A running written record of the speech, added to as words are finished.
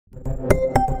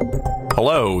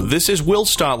Hello, this is Will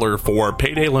Stotler for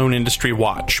Payday Loan Industry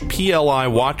Watch,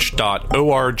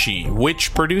 PLIWatch.org,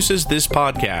 which produces this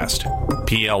podcast.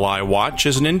 PLI Watch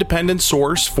is an independent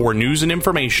source for news and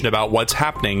information about what's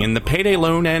happening in the payday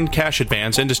loan and cash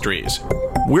advance industries.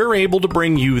 We're able to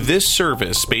bring you this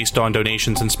service based on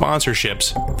donations and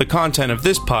sponsorships. The content of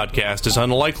this podcast is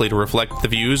unlikely to reflect the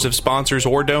views of sponsors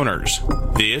or donors.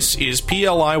 This is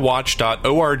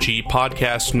PLIWatch.org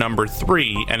podcast number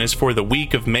 3 and is for the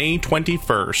week of May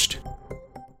 21st.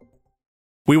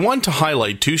 We want to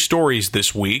highlight 2 stories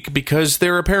this week because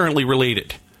they're apparently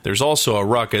related. There's also a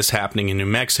ruckus happening in New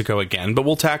Mexico again, but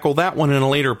we'll tackle that one in a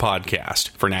later podcast.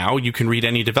 For now, you can read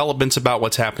any developments about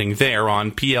what's happening there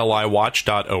on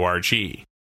PLIWatch.org.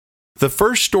 The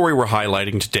first story we're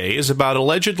highlighting today is about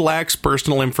alleged lax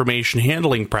personal information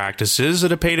handling practices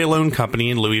at a payday loan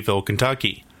company in Louisville,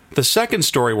 Kentucky. The second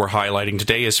story we're highlighting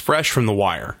today is fresh from the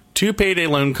wire. 2 payday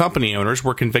loan company owners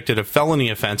were convicted of felony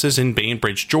offenses in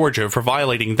Bainbridge, Georgia for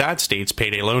violating that state's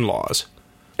payday loan laws.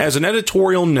 As an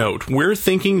editorial note, we're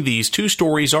thinking these 2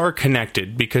 stories are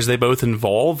connected because they both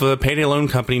involve a payday loan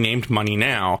company named Money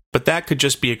Now, but that could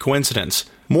just be a coincidence.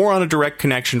 More on a direct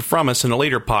connection from us in a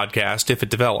later podcast if it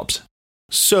develops.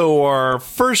 So our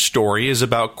first story is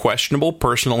about questionable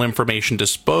personal information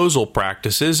disposal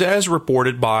practices as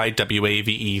reported by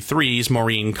WAVE3's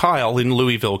Maureen Kyle in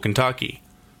Louisville, Kentucky.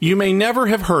 You may never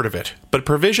have heard of it, but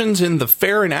provisions in the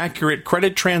Fair and Accurate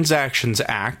Credit Transactions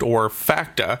Act, or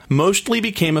FACTA, mostly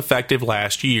became effective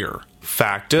last year.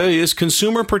 FACTA is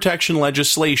consumer protection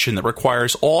legislation that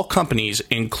requires all companies,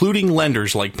 including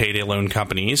lenders like payday loan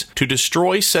companies, to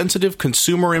destroy sensitive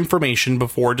consumer information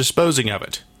before disposing of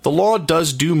it. The law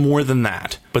does do more than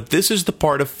that, but this is the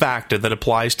part of FACTA that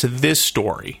applies to this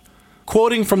story.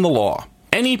 Quoting from the law,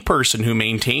 any person who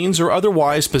maintains or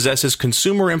otherwise possesses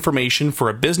consumer information for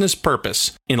a business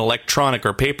purpose, in electronic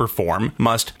or paper form,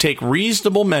 must take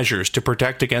reasonable measures to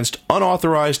protect against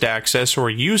unauthorized access or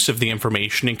use of the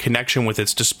information in connection with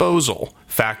its disposal.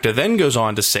 FACTA then goes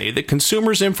on to say that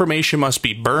consumers' information must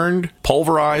be burned,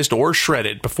 pulverized, or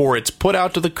shredded before it's put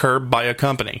out to the curb by a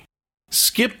company.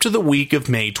 Skip to the week of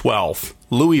May 12th.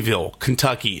 Louisville,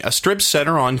 Kentucky, a strip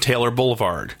center on Taylor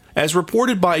Boulevard. As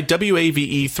reported by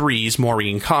WAVE3's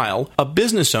Maureen Kyle, a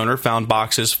business owner found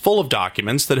boxes full of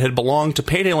documents that had belonged to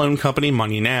payday loan company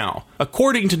Money Now.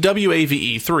 According to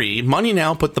WAVE3, Money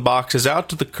Now put the boxes out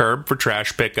to the curb for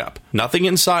trash pickup. Nothing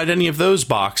inside any of those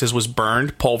boxes was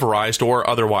burned, pulverized, or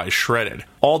otherwise shredded.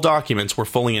 All documents were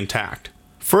fully intact.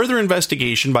 Further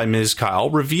investigation by Ms. Kyle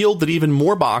revealed that even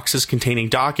more boxes containing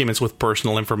documents with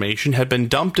personal information had been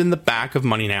dumped in the back of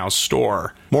Money Now's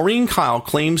store. Maureen Kyle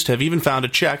claims to have even found a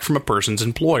check from a person's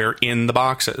employer in the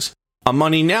boxes. A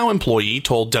Money Now employee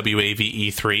told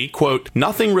WAVE3, quote,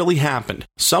 "Nothing really happened.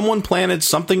 Someone planted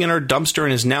something in our dumpster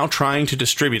and is now trying to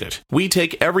distribute it. We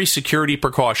take every security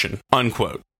precaution,"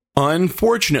 unquote.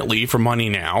 Unfortunately for Money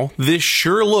Now, this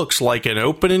sure looks like an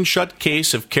open and shut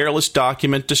case of careless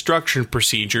document destruction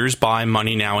procedures by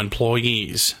Money Now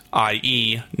employees,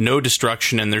 i.e., no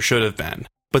destruction and there should have been.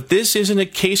 But this isn't a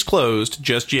case closed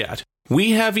just yet.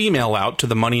 We have email out to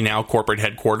the Money Now corporate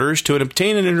headquarters to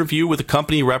obtain an interview with a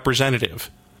company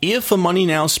representative. If a Money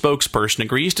Now spokesperson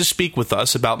agrees to speak with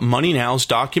us about Money Now's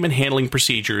document handling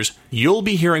procedures, you'll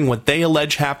be hearing what they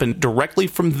allege happened directly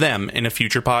from them in a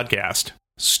future podcast.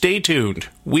 Stay tuned.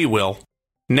 We will.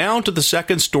 Now to the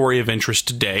second story of interest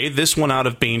today, this one out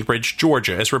of Bainbridge,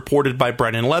 Georgia, as reported by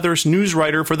Brennan Leathers, news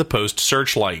writer for the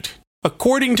Post-Searchlight.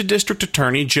 According to District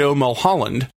Attorney Joe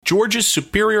Mulholland, Georgia's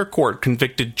Superior Court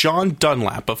convicted John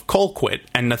Dunlap of Colquitt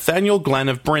and Nathaniel Glenn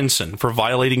of Brinson for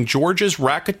violating Georgia's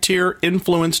Racketeer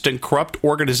Influenced and Corrupt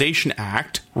Organization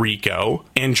Act, RICO,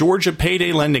 and Georgia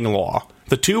payday lending law.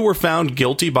 The 2 were found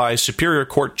guilty by Superior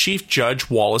Court Chief Judge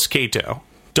Wallace Cato.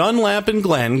 Dunlap and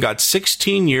Glenn got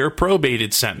 16-year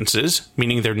probated sentences,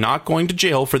 meaning they're not going to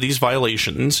jail for these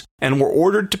violations, and were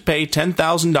ordered to pay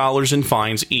 $10,000 in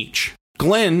fines each.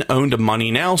 Glenn owned a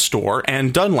Money Now store,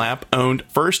 and Dunlap owned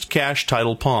First Cash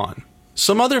Title Pawn.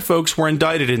 Some other folks were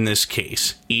indicted in this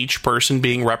case, each person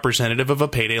being representative of a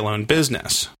payday loan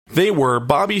business. They were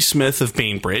Bobby Smith of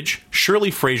Bainbridge,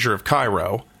 Shirley Frazier of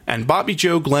Cairo, and Bobby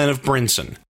Joe Glenn of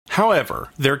Brinson.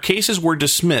 However, their cases were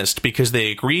dismissed because they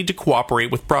agreed to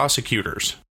cooperate with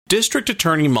prosecutors. District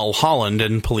Attorney Mulholland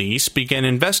and police began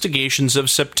investigations of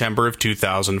September of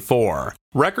 2004.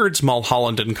 Records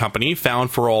Mulholland and Company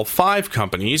found for all 5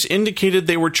 companies indicated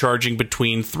they were charging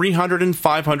between 300 and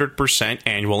 500%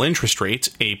 annual interest rates,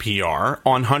 APR,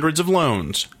 on hundreds of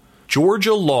loans.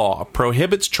 Georgia law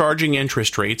prohibits charging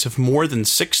interest rates of more than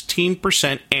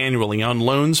 16% annually on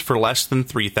loans for less than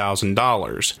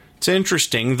 $3,000. It's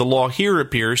interesting, the law here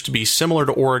appears to be similar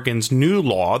to Oregon's new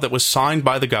law that was signed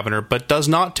by the governor but does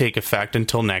not take effect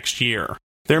until next year.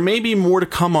 There may be more to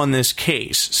come on this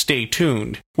case. Stay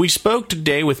tuned. We spoke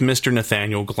today with Mr.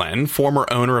 Nathaniel Glenn, former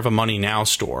owner of a Money Now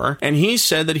store, and he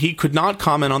said that he could not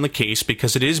comment on the case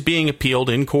because it is being appealed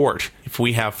in court. If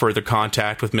we have further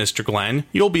contact with Mr. Glenn,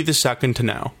 you'll be the second to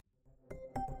know.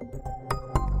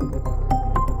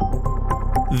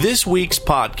 This week's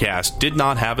podcast did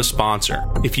not have a sponsor.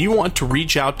 If you want to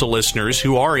reach out to listeners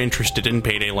who are interested in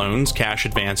payday loans, cash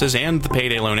advances, and the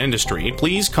payday loan industry,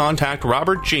 please contact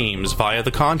Robert James via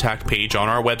the contact page on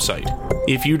our website.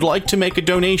 If you'd like to make a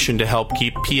donation to help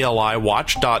keep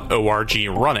PLIWatch.org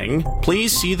running,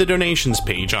 please see the donations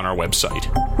page on our website.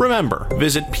 Remember,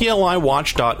 visit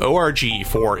PLIWatch.org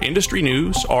for industry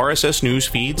news, RSS news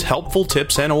feeds, helpful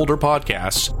tips, and older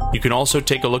podcasts. You can also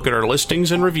take a look at our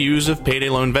listings and reviews of payday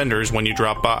loan vendors when you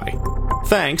drop by.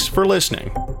 Thanks for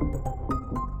listening.